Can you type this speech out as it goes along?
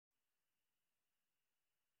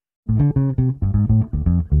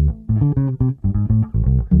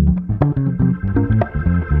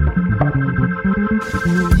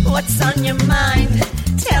your mind?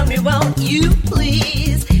 Tell me, won't you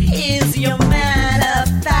please? Is your man a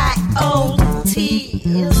fat old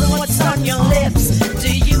tease? What's on your lips?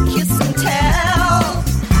 Do you kiss and tell?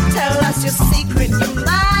 Tell us your secret, you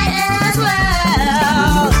might as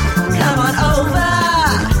well. Come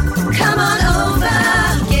on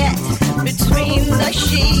over, get between the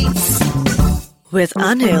sheets with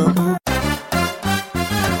Anil.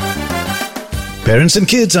 Parents and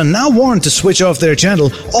kids are now warned to switch off their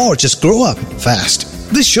channel or just grow up fast.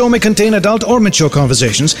 This show may contain adult or mature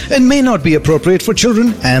conversations and may not be appropriate for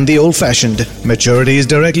children and the old-fashioned. Maturity is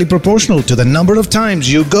directly proportional to the number of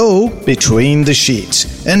times you go between the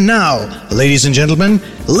sheets. And now, ladies and gentlemen,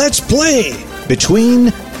 let's play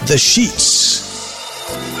Between the Sheets.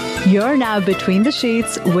 You're now Between the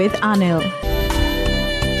Sheets with Anil.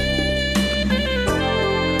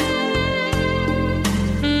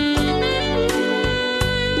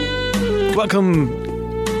 Welcome.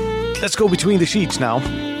 Let's go between the sheets now.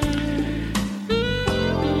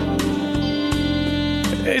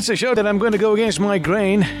 It's a show that I'm going to go against my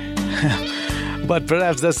grain, but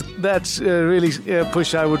perhaps that's really a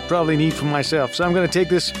push I would probably need for myself. So I'm going to take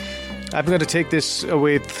this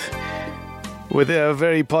with a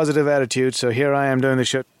very positive attitude. So here I am doing the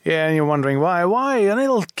show. Yeah, and you're wondering why?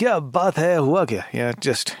 Anil, kya baat hai, hua kya? Yeah,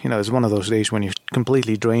 just, it's one of those days when you're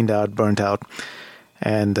completely drained out, burnt out,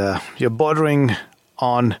 and you're bordering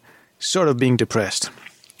on sort of being depressed.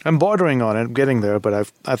 I'm bordering on it, getting there,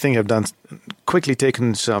 but I think I've quickly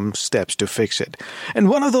taken some steps to fix it. And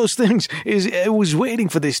one of those things is I was waiting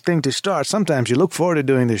for this thing to start. Sometimes you look forward to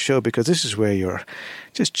doing this show because this is where you're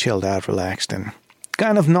just chilled out, relaxed, and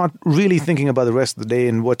kind of not really thinking about the rest of the day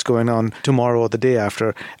and what's going on tomorrow or the day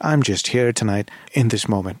after. I'm just here tonight in this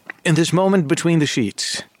moment between the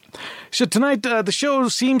sheets. So tonight, the show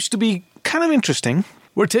seems to be kind of interesting.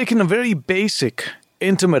 We're taking a very basic,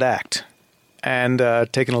 intimate act and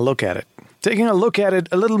taking a look at it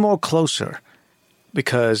a little more closer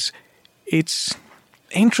because it's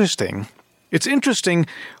interesting. It's interesting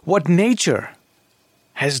what nature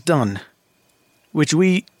has done, which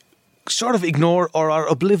we sort of ignore or are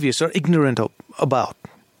oblivious or ignorant about.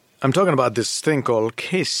 I'm talking about this thing called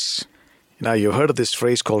kiss. Now, you've heard of this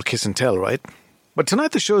phrase called kiss and tell, right? But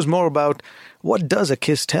tonight the show is more about what does a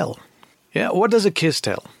kiss tell? Yeah, what does a kiss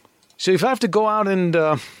tell? So if I have to go out and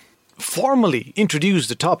formally introduce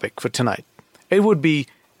the topic for tonight, it would be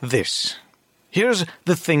this. Here's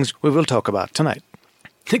the things we will talk about tonight.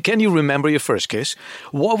 Can you remember your first kiss?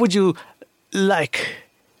 What would you like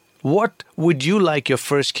your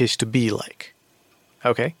first kiss to be like?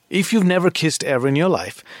 Okay? If you've never kissed ever in your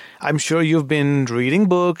life, I'm sure you've been reading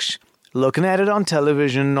books, looking at it on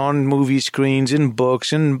television, on movie screens, in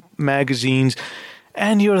books, in magazines,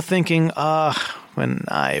 and you're thinking, when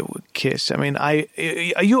I would kiss. I mean,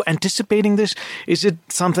 are you anticipating this? Is it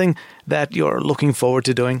something that you're looking forward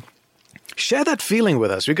to doing? Share that feeling with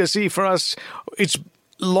us, because see, for us, it's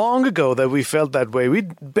long ago that we felt that way. We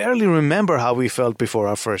barely remember how we felt before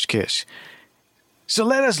our first kiss. So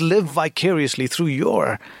let us live vicariously through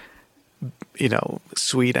your,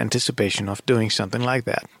 sweet anticipation of doing something like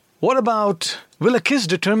that. What about, will a kiss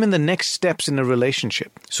determine the next steps in a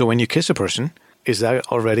relationship? So when you kiss a person, is that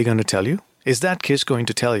already going to tell you? Is that kiss going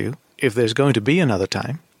to tell you if there's going to be another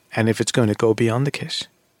time and if it's going to go beyond the kiss?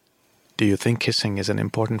 Do you think kissing is an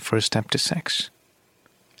important first step to sex?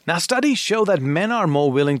 Now, studies show that men are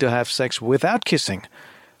more willing to have sex without kissing,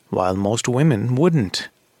 while most women wouldn't.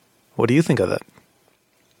 What do you think of that?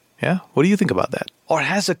 Yeah? What do you think about that? Or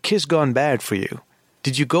has a kiss gone bad for you?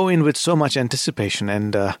 Did you go in with so much anticipation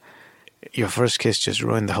and your first kiss just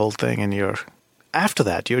ruined the whole thing and after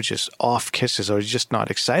that, you're just off kisses or you're just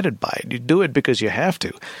not excited by it. You do it because you have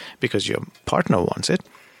to, because your partner wants it.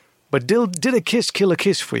 But did a kiss kill a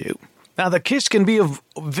kiss for you? Now, the kiss can be of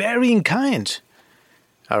varying kinds.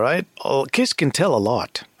 All right? A kiss can tell a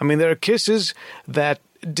lot. I mean, there are kisses that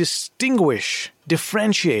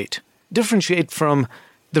differentiate from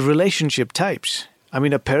the relationship types. I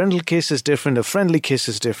mean, a parental kiss is different, a friendly kiss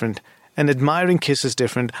is different, an admiring kiss is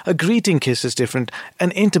different, a greeting kiss is different,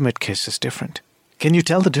 an intimate kiss is different. Can you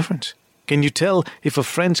tell the difference? Can you tell if a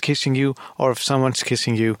friend's kissing you or if someone's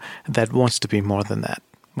kissing you that wants to be more than that,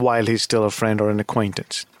 while he's still a friend or an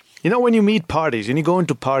acquaintance? When you meet parties and you go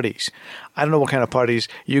into parties, I don't know what kind of parties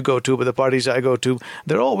you go to, but the parties I go to,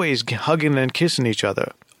 they're always hugging and kissing each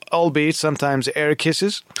other. Albeit sometimes air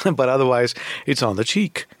kisses, but otherwise it's on the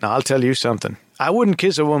cheek. Now, I'll tell you something. I wouldn't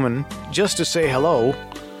kiss a woman just to say hello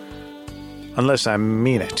unless I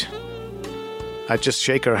mean it. I'd just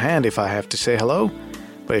shake her hand if I have to say hello.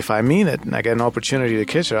 But if I mean it and I get an opportunity to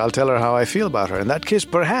kiss her, I'll tell her how I feel about her. And that kiss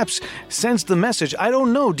perhaps sends the message. I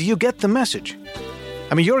don't know. Do you get the message?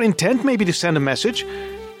 I mean, your intent may be to send a message,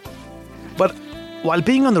 but while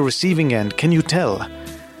being on the receiving end, can you tell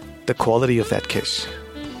the quality of that kiss?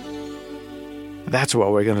 That's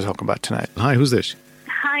what we're going to talk about tonight. Hi, who's this?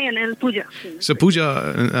 Hi, Anil. Pooja. So,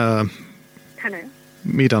 Pooja, Hello.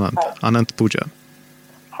 meet Anant. Anant, Pooja.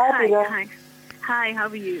 Hi. Hi. Hi, how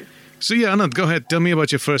are you? So, yeah, Anant, go ahead. Tell me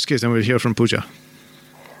about your first kiss, and we'll hear from Pooja.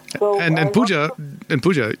 So And Pooja,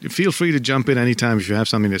 feel free to jump in anytime if you have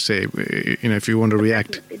something to say. If you want to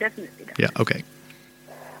react. Definitely. Yeah. Okay.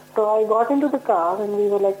 So I got into the car and we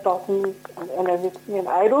were like talking and everything. And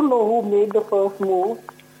I don't know who made the first move,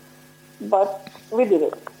 but we did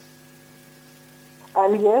it.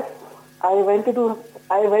 And yes, I went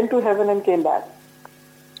to heaven and came back.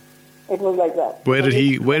 It was like that. Where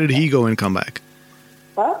did he go and come back?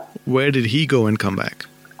 Huh? Where did he go and come back?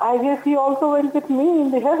 I guess he also went with me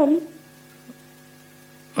in the heaven.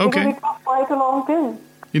 Because Okay. it was quite a long thing.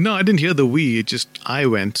 I didn't hear the we. It just I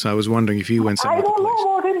went. So I was wondering if he went some I other don't know place.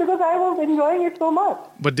 about him because I was enjoying it so much.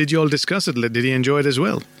 But did you all discuss it? Did he enjoy it as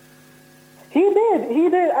well? He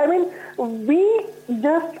did. I mean, we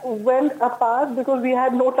just went apart because we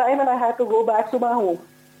had no time and I had to go back to my home.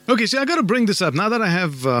 Okay. See, I got to bring this up now that I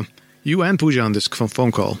have you and Pooja on this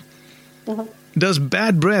phone call. Mm-hmm. Does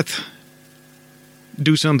bad breath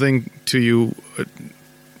do something to you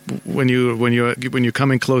when you're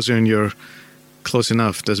coming closer and you're close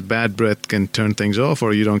enough? Does bad breath can turn things off,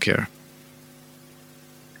 or you don't care?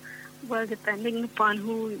 Well, depending upon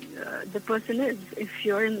who the person is. If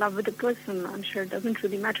you're in love with the person, I'm sure it doesn't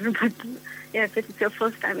really matter. But yeah, if it's your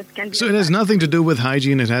first time, it can be. So it has nothing to do with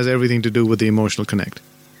hygiene. It has everything to do with the emotional connect.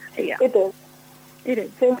 Yeah, It is. it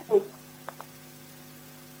is. Same thing.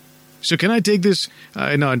 So can I take this?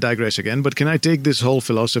 I digress again. But can I take this whole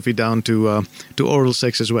philosophy down to oral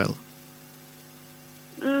sex as well?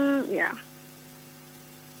 Yeah.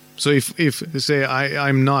 So if say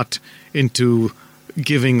I'm not into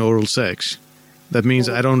giving oral sex, that means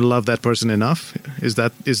I don't love that person enough. Is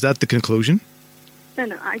that the conclusion?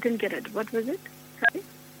 No, I didn't get it. What was it? Sorry.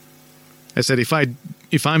 I said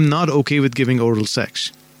if I'm not okay with giving oral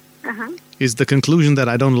sex, is the conclusion that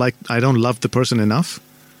I don't love the person enough?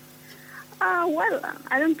 Well,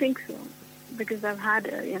 I don't think so, because I've had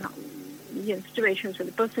situations where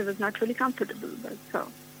the person was not really comfortable. But so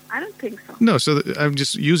I don't think so. No, so I'm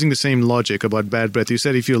just using the same logic about bad breath. You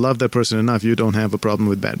said if you love that person enough, you don't have a problem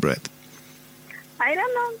with bad breath. I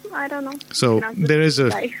don't know. So You know, there is a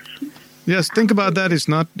like- yes. Think about that. It's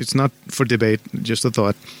not for debate. Just a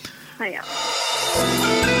thought. Yeah.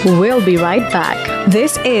 We'll be right back.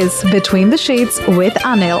 This is Between the Sheets with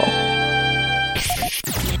Anil.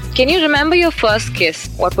 Can you remember your first kiss?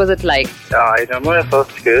 What was it like? I remember my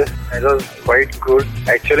first kiss. It was quite good.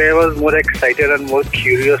 Actually, I was more excited and more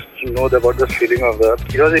curious to know about the feeling of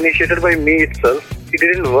that. It was initiated by me itself. It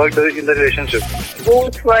didn't work in the relationship.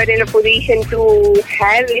 Both were in a position to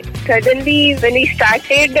have it. Suddenly, when we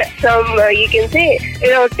started some, you can say,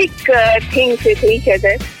 erotic things with each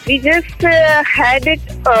other, we just had it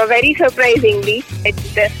very surprisingly. It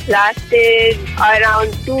lasted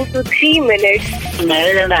around 2 to 3 minutes.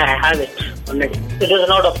 Married and I have it already. It was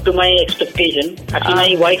not up to my expectation.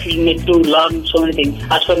 Actually, my wife need to learn so many things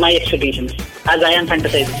as per my expectations, as I am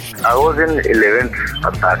fantasizing. I was in 11th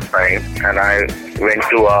at that time, and I went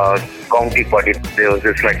to a county party. There was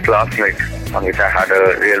this classmate on which I had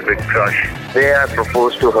a real big crush. There I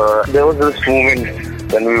proposed to her. There was this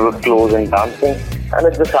moment when we were close and dancing, and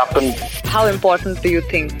it just happened. How important do you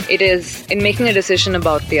think it is in making a decision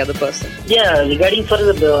about the other person? Yeah, regarding for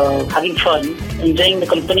having fun, enjoying the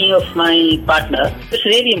company of my partner, it's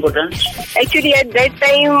really important. Actually, at that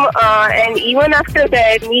time, and even after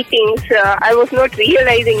that meetings, I was not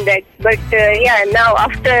realizing that. But now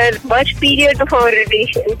after much period of our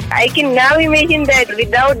relation, I can now imagine that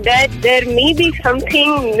without that, there may be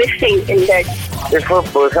something missing in that. If a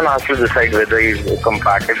person has to decide whether he's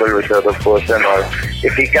compatible with the other person or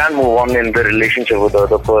if he can move on in the relationship with the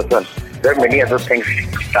other person, there are many other things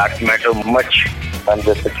that matter much than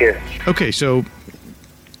just a kiss. Okay, so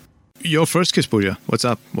your first kiss, Pooja. What's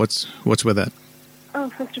up? What's with that? Oh,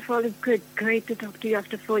 first of all, it's great to talk to you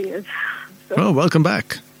after 4 years. So, Oh, welcome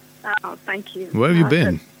back. oh, thank you. Where have you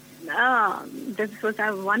been? This was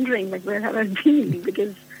I was wondering, where have I been?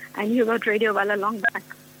 Because I knew about Radio Wala long back.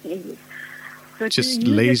 So Just to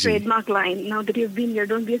use lazy. your trademark line, now that you've been here,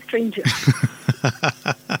 don't be a stranger.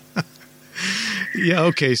 Yeah,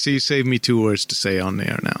 okay, so you saved me 2 words to say on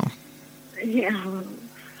air now. Yeah.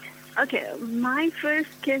 Okay, my first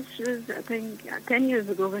kiss was, I think, 10 years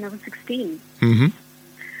ago when I was 16. Mm-hmm.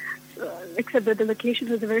 except that the location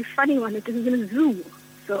was a very funny one. It was in a zoo.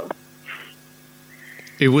 So.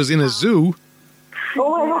 It was in a zoo?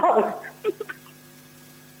 Oh my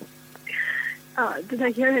God. Did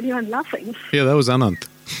I hear anyone laughing? Yeah, that was Anant.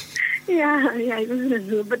 Yeah, it was in a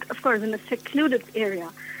zoo, but of course in a secluded area.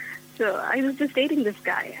 So I was just dating this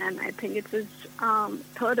guy, and I think it was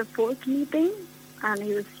third or fourth meeting, and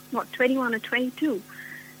he was, 21 or 22.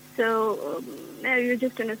 So we were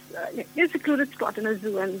just in a secluded spot in a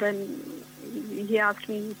zoo, and then he asked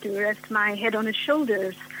me to rest my head on his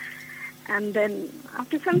shoulders. And then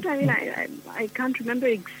after some time, I can't remember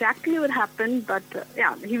exactly what happened, but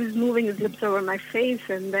he was moving his lips over my face,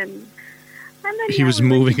 and then he was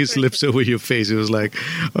moving his lips over your face. It was like,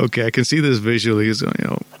 okay, I can see this visually. It's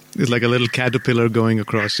like a little caterpillar going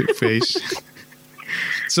across your face.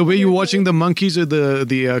 So were you watching the monkeys or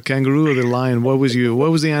the kangaroo or the lion? What was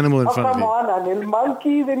the animal in front of you? Come on, Anil.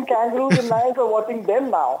 Monkeys and kangaroos and lions are watching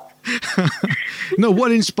them now. No,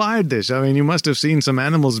 what inspired this? I mean, you must have seen some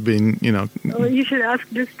animals being, Oh, you should ask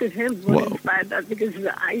this to him. What inspired that? Because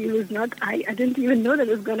I didn't even know that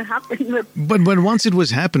was going to happen. But when once it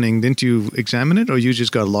was happening, didn't you examine it, or you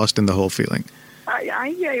just got lost in the whole feeling?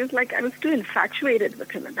 I was like, I was too infatuated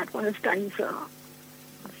with him at that point of time. So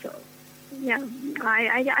yeah,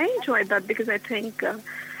 I enjoyed that because I think that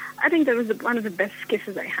was one of the best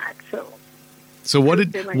kisses I had. So what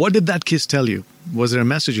did that kiss tell you? Was there a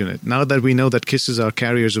message in it? Now that we know that kisses are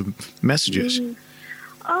carriers of messages.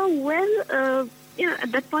 At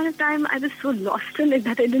that point of time, I was so lost in it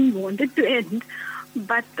that I didn't want it to end.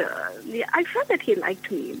 But I felt that he liked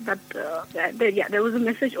me. But there was a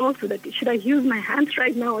message also that should I use my hands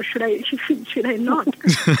right now or should I not?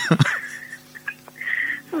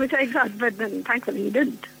 Which I got, but then thankfully he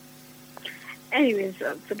didn't. Anyways,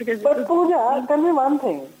 But Pooja, tell me one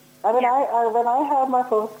thing. I mean, when I had my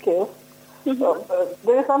first kiss,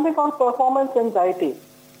 there is something called performance anxiety.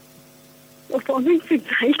 Performance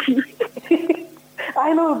anxiety?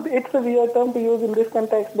 I know it's a weird term to use in this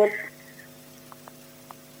context, but...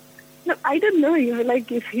 No, I don't know.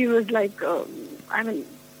 If he was like,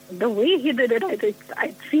 the way he did it,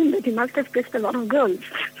 I'd seen that he must have kissed a lot of girls.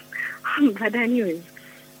 But anyways,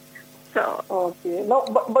 so... Okay. No,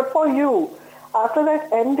 but for you, after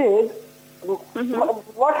that ended...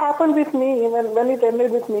 What happened with me when it ended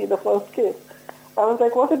with me, the first kiss? I was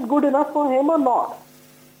like, was it good enough for him or not?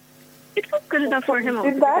 It was good enough for him.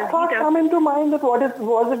 Did that thought come into mind that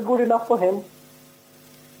was it good enough for him?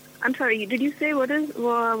 I'm sorry, did you say what? I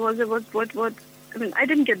mean, I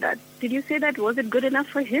didn't get that. Did you say that was it good enough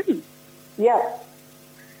for him? Yeah.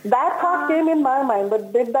 That thought came in my mind,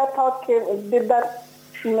 but did that thought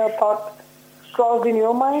cross in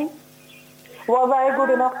your mind? Was I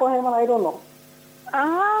good enough for him? And I don't know.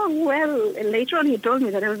 Well, later on he told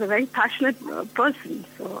me that I was a very passionate person.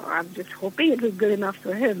 So I'm just hoping it was good enough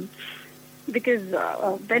for him. Because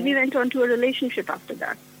then we went on to a relationship after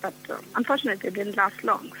that. But unfortunately it didn't last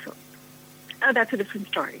long. So that's a different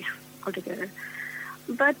story altogether.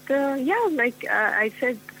 But I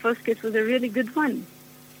said, the first kiss was a really good one.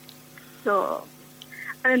 So,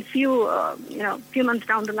 and then few months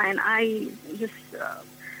down the line,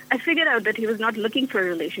 I figured out that he was not looking for a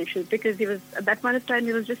relationship because he was, at that point of time,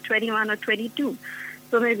 he was just 21 or 22.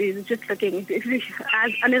 So maybe he was just looking,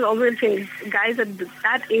 as Anil always says, guys at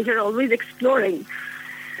that age are always exploring.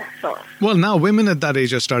 So. Well, now women at that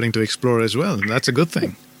age are starting to explore as well. And that's a good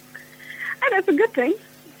thing. And that's a good thing.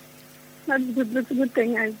 That's a good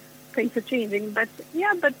thing as things are changing. But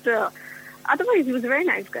otherwise, he was a very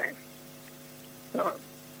nice guy. So,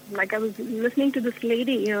 I was listening to this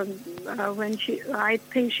lady when I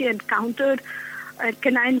think she encountered a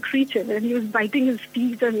canine creature and he was biting his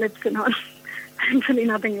teeth and lips and all. Thankfully,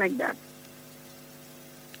 nothing like that.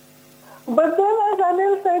 But then, as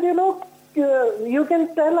Anil said, you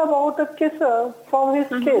can tell about a kisser from his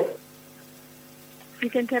kiss. You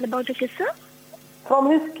can tell about a kisser? From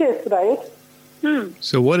his kiss, right?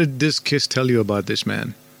 So what did this kiss tell you about this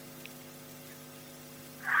man?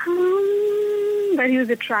 That he was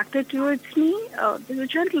attracted towards me. He was a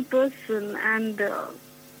gentle person, and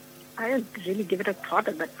I didn't really give it a thought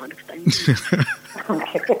at that point of time.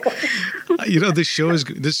 This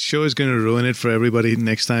show is going to ruin it for everybody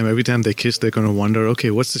next time. Every time they kiss, they're going to wonder,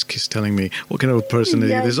 okay, what's this kiss telling me? What kind of a person is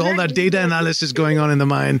he? There's all that data analysis going on in the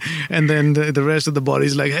mind, and then the rest of the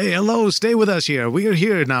body's like, hey, hello, stay with us here. We are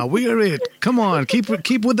here now. We are it. Come on, keep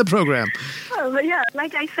with the program. But yeah,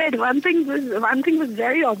 like I said, one thing was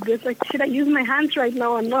very obvious. Like, should I use my hands right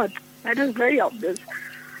now or not? That was very obvious.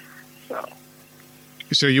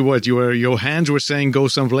 So your hands were saying go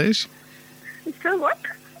someplace? So what?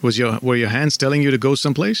 Were your hands telling you to go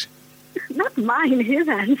someplace? Not mine, his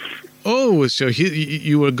hands. Oh, so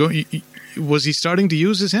you were going... Was he starting to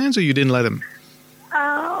use his hands or you didn't let him?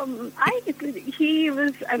 He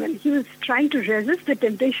was trying to resist the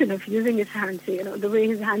temptation of using his hands, the way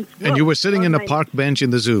his hands work. And you were sitting in a park bench in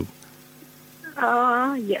the zoo?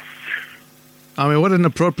 Yes. I mean, what an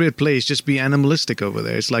appropriate place. Just be animalistic over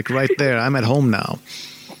there. It's like right there. I'm at home now.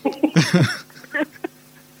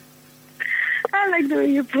 I like the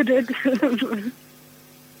way you put it.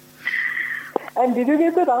 And did you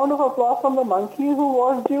get the round of applause from the monkey who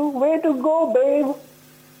watched you? Way to go, babe!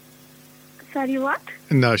 Sorry, what?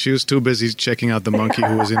 No, she was too busy checking out the monkey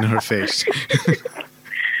who was in her face.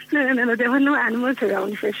 No. There were no animals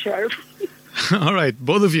around for sure. All right,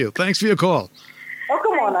 both of you. Thanks for your call. Oh,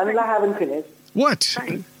 come on, Anil, I haven't finished. What?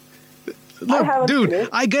 Fine. Look, dude,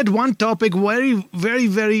 I get one topic very, very,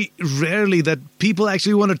 very rarely that people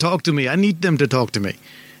actually want to talk to me. I need them to talk to me.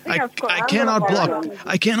 Yeah, of course. I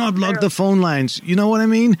cannot block the phone lines. You know what I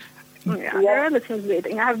mean? Yeah, there are listeners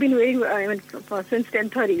waiting. I have been waiting since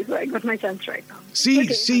 10:30, so I got my chance right now.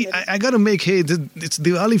 I got to make hay. It's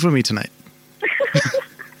Diwali for me tonight.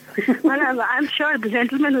 Well, I'm sure the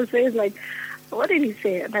gentleman who says, what did he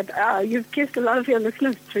say? That you've kissed a lot of your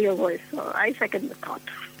listeners through your voice. So I second the thought.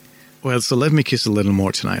 Well, so let me kiss a little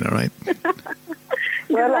more tonight, all right?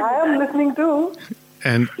 Well, I am listening too.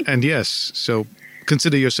 And yes, so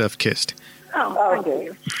consider yourself kissed. Oh, thank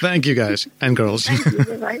you. Thank you, guys and girls. Thank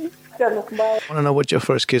you. Bye. I want to know what your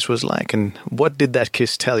first kiss was like and what did that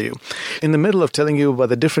kiss tell you? In the middle of telling you about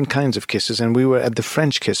the different kinds of kisses, and we were at the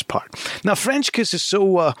French kiss part. Now, French kiss is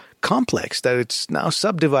so complex that it's now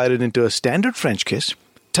subdivided into a standard French kiss,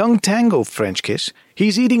 tongue tango French kiss,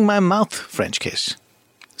 he's eating my mouth French kiss.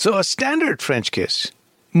 So a standard French kiss,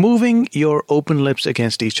 moving your open lips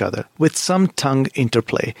against each other with some tongue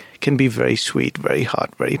interplay, can be very sweet, very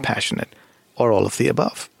hot, very passionate, or all of the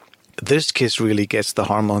above. This kiss really gets the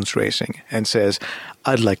hormones racing and says,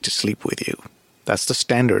 I'd like to sleep with you. That's the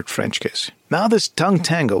standard French kiss. Now this tongue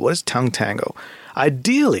tango. What is tongue tango?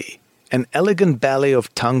 Ideally, an elegant ballet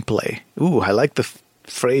of tongue play. Ooh, I like the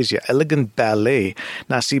phrase, yeah, elegant ballet.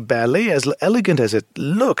 Now see, ballet, as elegant as it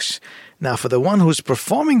looks, now for the one who's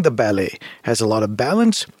performing the ballet, has a lot of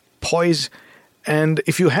balance, poise, and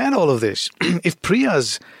if you had all of this, if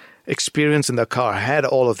Priya's experience in the car had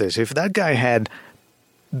all of this, if that guy had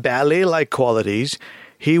ballet-like qualities,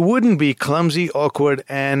 he wouldn't be clumsy, awkward,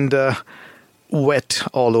 and wet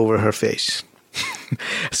all over her face.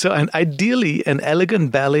 So ideally, an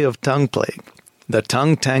elegant ballet of tongue play. The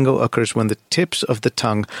tongue tango occurs when the tips of the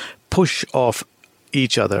tongue push off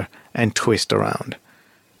each other and twist around.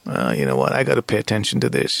 You know what? I got to pay attention to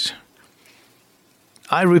this.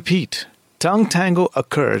 I repeat, tongue tango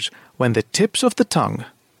occurs when the tips of the tongue,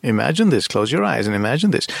 imagine this, close your eyes and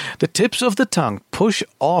imagine this. The tips of the tongue push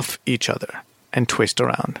off each other and twist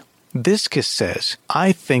around. This kiss says,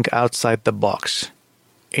 I think outside the box,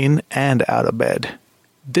 in and out of bed.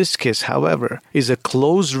 This kiss, however, is a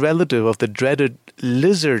close relative of the dreaded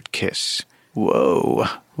lizard kiss. Whoa,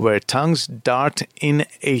 where tongues dart in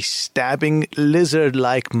a stabbing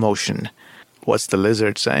lizard-like motion. What's the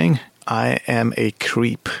lizard saying? I am a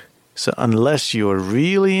creep. So unless you're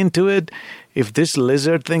really into it, if this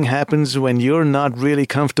lizard thing happens when you're not really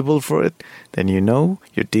comfortable for it, then you know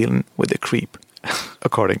you're dealing with a creep,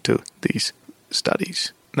 according to these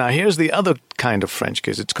studies. Now here's the other kind of French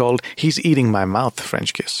kiss. It's called he's eating my mouth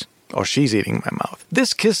French kiss, or she's eating my mouth.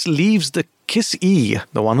 This kiss leaves the kissee,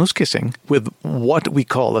 the one who's kissing, with what we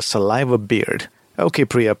call a saliva beard. Okay,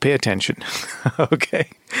 Priya, pay attention. Okay?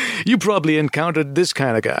 You probably encountered this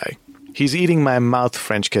kind of guy. He's eating my mouth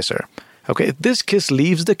French kisser. Okay, this kiss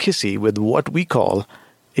leaves the kissee with what we call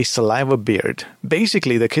a saliva beard.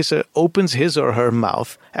 Basically, the kisser opens his or her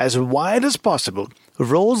mouth as wide as possible,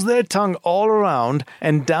 rolls their tongue all around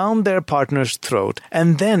and down their partner's throat,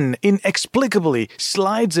 and then inexplicably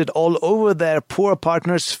slides it all over their poor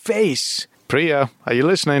partner's face. Priya, are you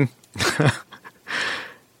listening?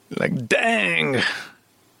 Like, dang!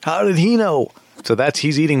 How did he know? So that's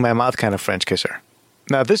he's eating my mouth kind of French kisser.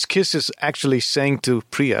 Now, this kiss is actually saying to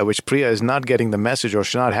Priya, which Priya is not getting the message or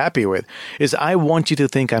she's not happy with, is I want you to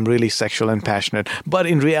think I'm really sexual and passionate, but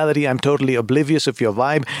in reality, I'm totally oblivious of your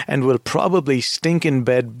vibe and will probably stink in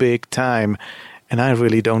bed big time. And I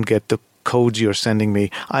really don't get the codes you're sending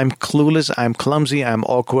me. I'm clueless, I'm clumsy, I'm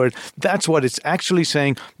awkward. That's what it's actually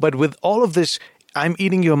saying. But with all of this, I'm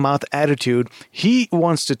eating your mouth attitude, he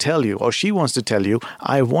wants to tell you, or she wants to tell you,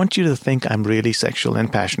 I want you to think I'm really sexual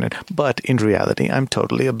and passionate, but in reality, I'm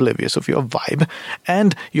totally oblivious of your vibe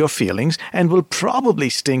and your feelings and will probably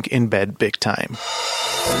stink in bed big time.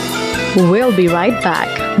 We'll be right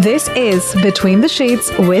back. This is Between the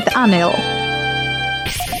Sheets with Anil.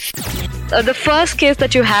 The first kiss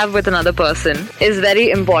that you have with another person is very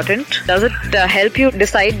important. Does it help you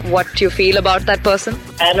decide what you feel about that person?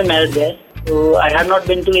 I am a married guy, so I have not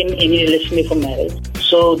been to any relation before marriage.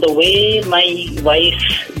 So the way my wife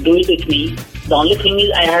do it with me, the only thing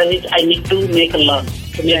is I need to make a love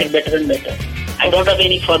to make it better and better. I don't have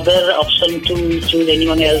any further option to choose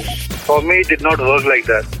anyone else. For me, it did not work like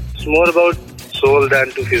that. It's more about soul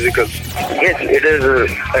than to physical. Yes, it is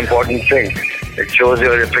an important thing. It shows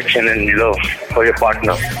your affection and love for your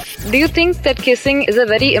partner. Do you think that kissing is a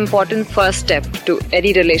very important first step to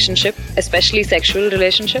any relationship, especially sexual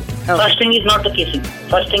relationship? First thing is not the kissing.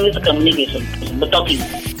 First thing is the communication, the talking.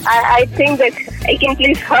 I think that I can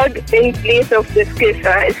please hug in place of this kiss.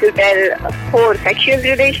 For sexual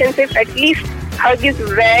relationship, at least hug is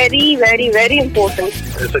very, very, very important.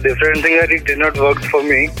 It's a different thing that it did not work for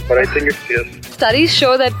me, but I think it's yes. Studies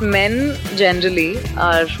show that men generally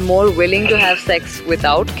are more willing to have sex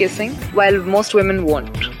without kissing, while most women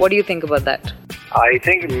won't. What do you think about that? I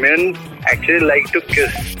think men actually like to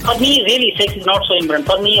kiss. For me, really, sex is not so important.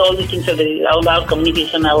 For me, all these things are our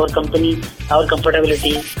communication, our company, our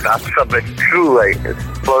comfortability. That's a bit true, I guess.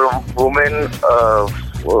 For women,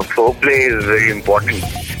 foreplay is very important.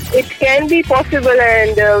 It can be possible,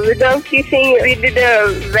 and without kissing, we did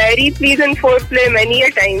a very pleasant foreplay many a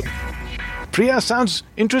time. Priya, sounds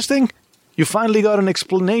interesting. You finally got an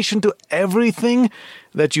explanation to everything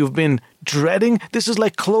that you've been dreading. This is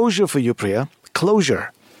like closure for you, Priya.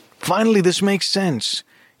 Closure. Finally, this makes sense.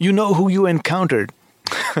 You know who you encountered.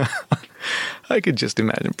 I could just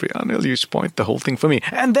imagine Priya. You spoiled the whole thing for me.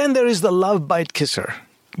 And then there is the love bite kisser.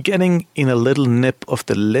 Getting in a little nip of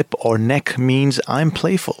the lip or neck means I'm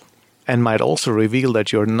playful, and might also reveal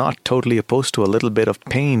that you're not totally opposed to a little bit of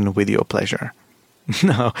pain with your pleasure.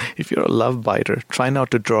 Now, if you're a love biter, try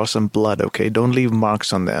not to draw some blood, okay? Don't leave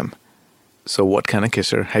marks on them. So what kind of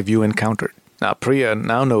kisser have you encountered? Now, Priya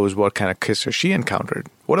now knows what kind of kisser she encountered.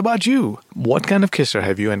 What about you? What kind of kisser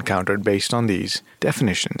have you encountered based on these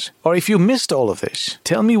definitions? Or if you missed all of this,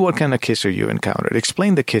 tell me what kind of kisser you encountered.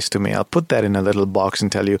 Explain the kiss to me. I'll put that in a little box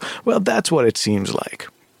and tell you, well, that's what it seems like.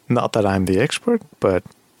 Not that I'm the expert, but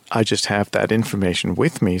I just have that information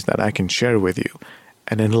with me that I can share with you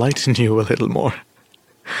and enlighten you a little more.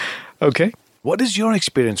 Okay? What is your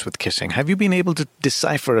experience with kissing? Have you been able to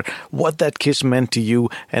decipher what that kiss meant to you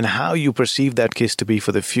and how you perceive that kiss to be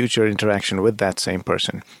for the future interaction with that same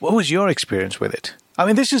person? What was your experience with it? I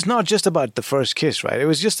mean, this is not just about the first kiss, right? It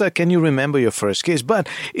was just can you remember your first kiss? But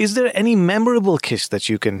is there any memorable kiss that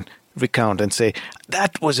you can recount and say,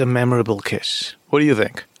 that was a memorable kiss? What do you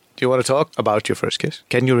think? Do you want to talk about your first kiss?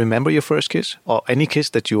 Can you remember your first kiss? Or any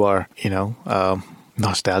kiss that you are,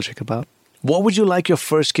 nostalgic about? What would you like your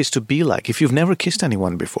first kiss to be like? If you've never kissed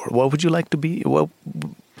anyone before, what would you like to be?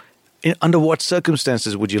 Under what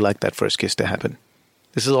circumstances would you like that first kiss to happen?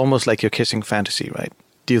 This is almost like your kissing fantasy, right?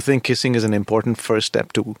 Do you think kissing is an important first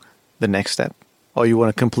step to the next step? Or you want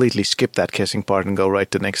to completely skip that kissing part and go right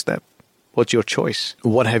to the next step? What's your choice?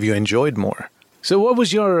 What have you enjoyed more? So what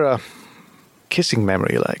was your kissing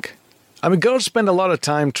memory like? I mean, girls spend a lot of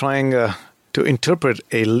time trying to interpret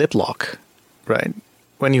a lip lock, right?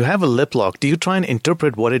 When you have a lip lock, do you try and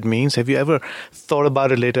interpret what it means? Have you ever thought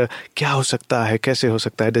about it later? Kya ho sakta hai? Kaise ho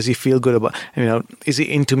sakta hai? Does he feel good about, is he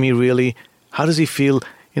into me really? How does he feel?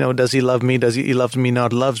 Does he love me? Does he love me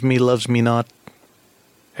not? Loves me not?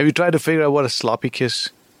 Have you tried to figure out what a sloppy kiss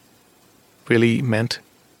really meant?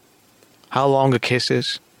 How long a kiss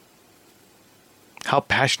is? How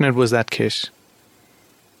passionate was that kiss?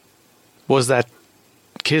 Was that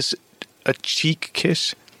kiss a cheek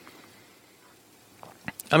kiss?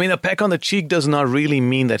 I mean, a peck on the cheek does not really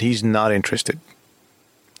mean that he's not interested.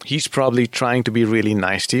 He's probably trying to be really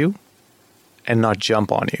nice to you and not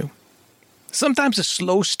jump on you. Sometimes a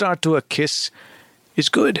slow start to a kiss is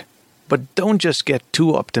good, but don't just get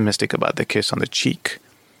too optimistic about the kiss on the cheek.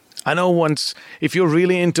 I know if you're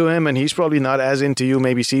really into him and he's probably not as into you,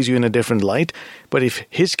 maybe sees you in a different light, but if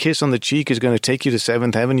his kiss on the cheek is going to take you to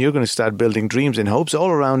seventh heaven, you're going to start building dreams and hopes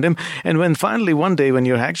all around him. And when finally one day when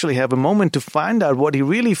you actually have a moment to find out what he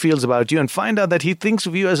really feels about you and find out that he thinks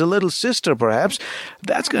of you as a little sister perhaps,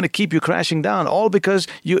 that's going to keep you crashing down, all because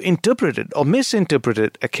you interpreted or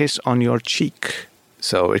misinterpreted a kiss on your cheek.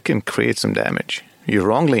 So it can create some damage. You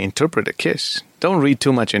wrongly interpret a kiss. Don't read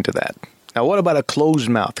too much into that. Now, what about a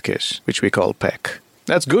closed-mouth kiss, which we call peck?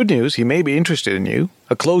 That's good news. He may be interested in you.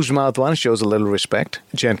 A closed-mouth one shows a little respect,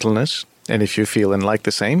 gentleness, and if you feel and like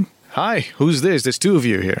the same. Hi, who's this? There's two of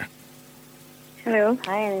you here. Hello.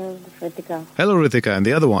 Hi, I'm Ritika. Hello, Ritika. And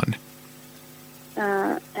the other one?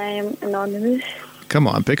 I am anonymous. Come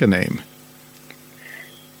on, pick a name.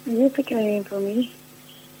 You pick a name for me.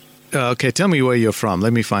 Okay, tell me where you're from.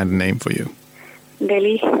 Let me find a name for you.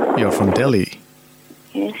 Delhi. You're from Delhi.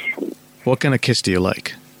 Yes. What kind of kiss do you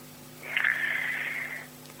like?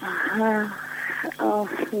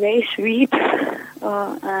 Very sweet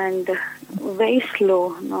and very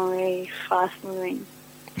slow, not very fast moving.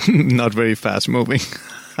 Not very fast moving.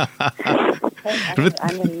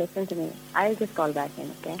 Anil, listen to me. I'll just call back in,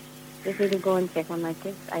 okay? Just need to go and check on my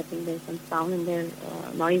kids. I think there's some sound in their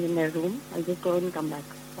noise in their room. I'll just go and come back,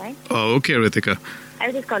 right? Oh, okay, Ritika.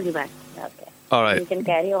 I'll just call you back. Okay. All right. You can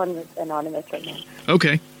carry on with Anonymous right now.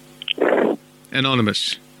 Okay.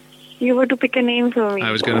 Anonymous. You were to pick a name for me.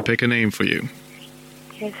 I was going to pick a name for you.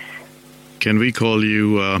 Yes. Can we call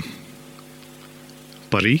you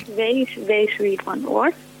Pari? Very, very sweet one.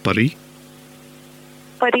 What? Pari?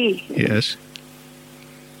 Pari. Yes.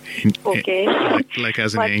 Okay. Like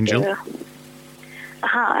as an angel?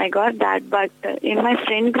 I got that. But in my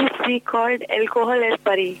friend group, we called alcohol as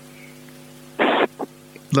Pari.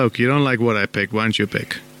 Look, you don't like what I picked. Why don't you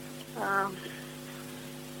pick?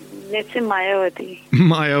 Let's say Mayavati.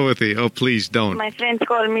 Mayavati. Oh, please don't. My friends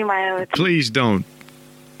call me Mayavati. Please don't.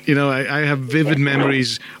 You know, I have vivid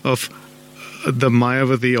memories of the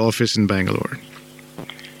Mayavati office in Bangalore.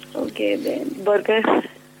 Okay, then. Burger.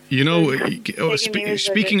 You know,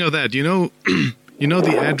 speaking of that, you know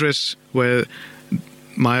the address where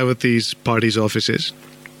Mayavati's party's office is?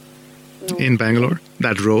 No. In Bangalore?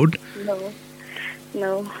 That road?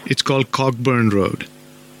 No. It's called Cockburn Road.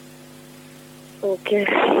 Okay.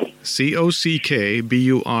 Cockburn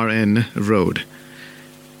Road.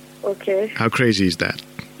 Okay. How crazy is that?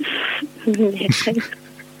 Yes.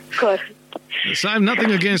 Correct. So I have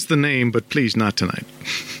nothing against the name, but please not tonight.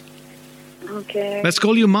 Okay. Let's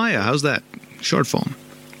call you Maya. How's that? Short form.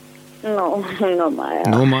 No, Maya.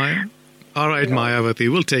 No Maya? All right,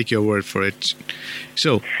 Mayavati, we'll take your word for it.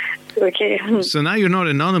 So, okay. So now you're not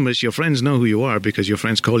anonymous. Your friends know who you are because your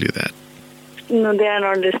friends call you that. No, they are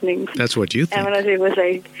not listening. That's what you think. I'm on a safer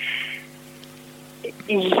side.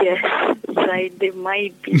 Yes, right. They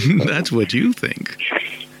might be. That's what you think.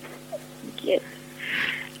 Yes.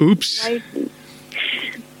 Oops. Might be.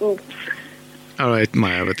 Oops. All right,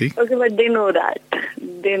 Mayavati. Okay, but they know that.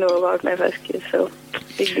 They know about my first kiss, so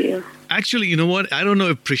big deal. Actually, you know what? I don't know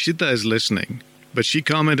if Prishita is listening, but she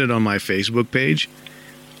commented on my Facebook page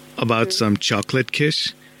about some chocolate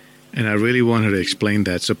kiss, and I really want her to explain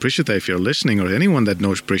that. So, Prishita, if you're listening, or anyone that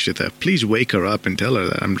knows Prishita, please wake her up and tell her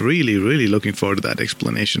that. I'm really, really looking forward to that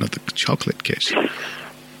explanation of the chocolate kiss.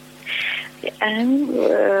 I'm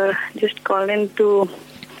just calling to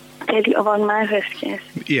tell you about my first kiss.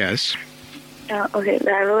 Yes. Okay,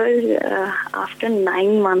 that was after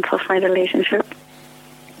 9 months of my relationship.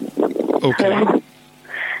 Okay.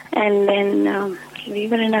 And then we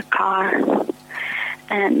were in a car,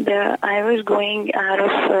 and I was going out of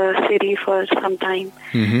city for some time.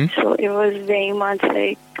 Mm-hmm. So it was very much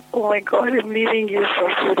like, oh my God, I'm leaving you for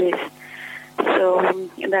 2 days. So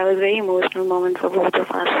that was a very emotional moment for both of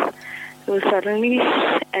us. So suddenly,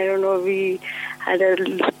 I don't know, we had a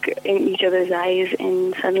look in each other's eyes,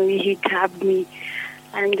 and suddenly he grabbed me.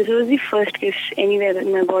 And this was the first kiss anywhere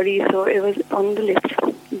in my body, so it was on the lips.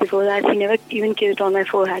 Before that, he never even kissed on my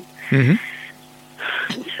forehead. Mm-hmm.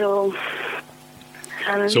 So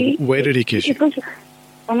suddenly... So where did he kiss you? It was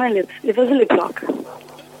on my lips. It was a lip lock.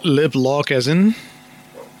 Lip lock as in?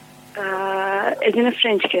 As in a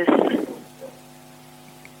French kiss.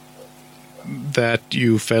 That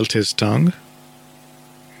you felt his tongue?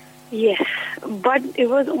 Yes, but it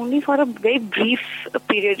was only for a very brief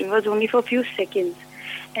period. It was only for a few seconds.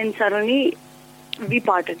 And suddenly, we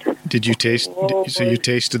parted. Did you taste? So you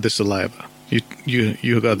tasted the saliva.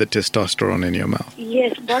 You got the testosterone in your mouth.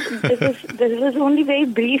 Yes, but this was only very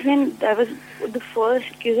brief, and that was the first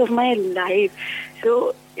kiss of my life.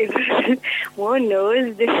 So it was more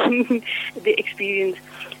nervous than the experience.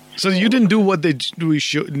 So you didn't do what they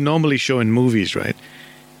normally show in movies, right?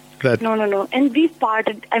 No. And we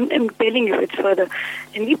parted. I'm telling you, it's further.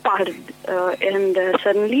 And we parted, and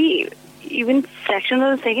suddenly, even fraction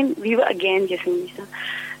of a second, we were again kissing each other.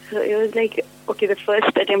 So it was like, okay, the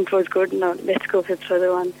first attempt was good. Now let's go for the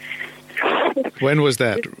further one. When was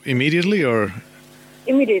that? Immediately or?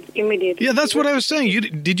 Immediate. Yeah, that's what I was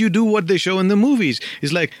saying. Did you do what they show in the movies?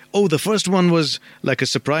 It's like, oh, the first one was like a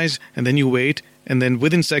surprise, and then you wait, and then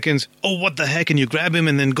within seconds, oh, what the heck, and you grab him,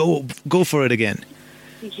 and then go for it again.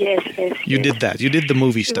 Yes. You did that. You did the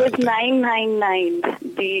movie style. It was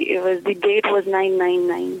 999. The date was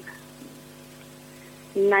 999.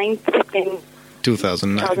 9th 2009.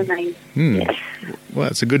 2009. Yes. Well,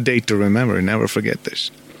 it's a good date to remember. Never forget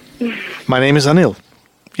this. My name is Anil.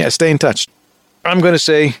 Yeah, stay in touch. I'm going to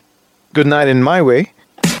say good night in my way.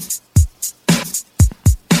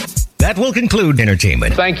 That will conclude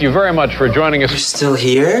entertainment. Thank you very much for joining us. You're still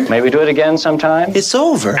here? May we do it again sometime? It's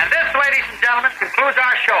over. And this, ladies and gentlemen, concludes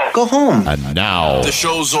our show. Go home. And now, the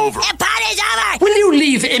show's over. The party's over. Will you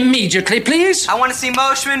leave immediately, please? I want to see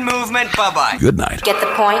motion, movement. Bye-bye. Good night. Get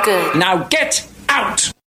the point? Good. Now get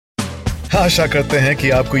out. आशा करते हैं कि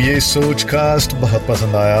आपको ये सोच cast बहुत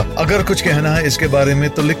पसंद आया। अगर कुछ कहना है इसके बारे में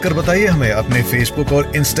तो लिखकर बताइए हमें अपने फेसबुक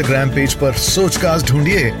और इंस्टाग्राम पेज पर सोच कास्ट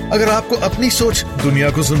ढूंढिए। अगर आपको अपनी सोच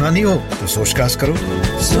दुनिया को सुनानी हो तो सोच कास्ट करो।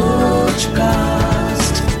 सोच कास्ट।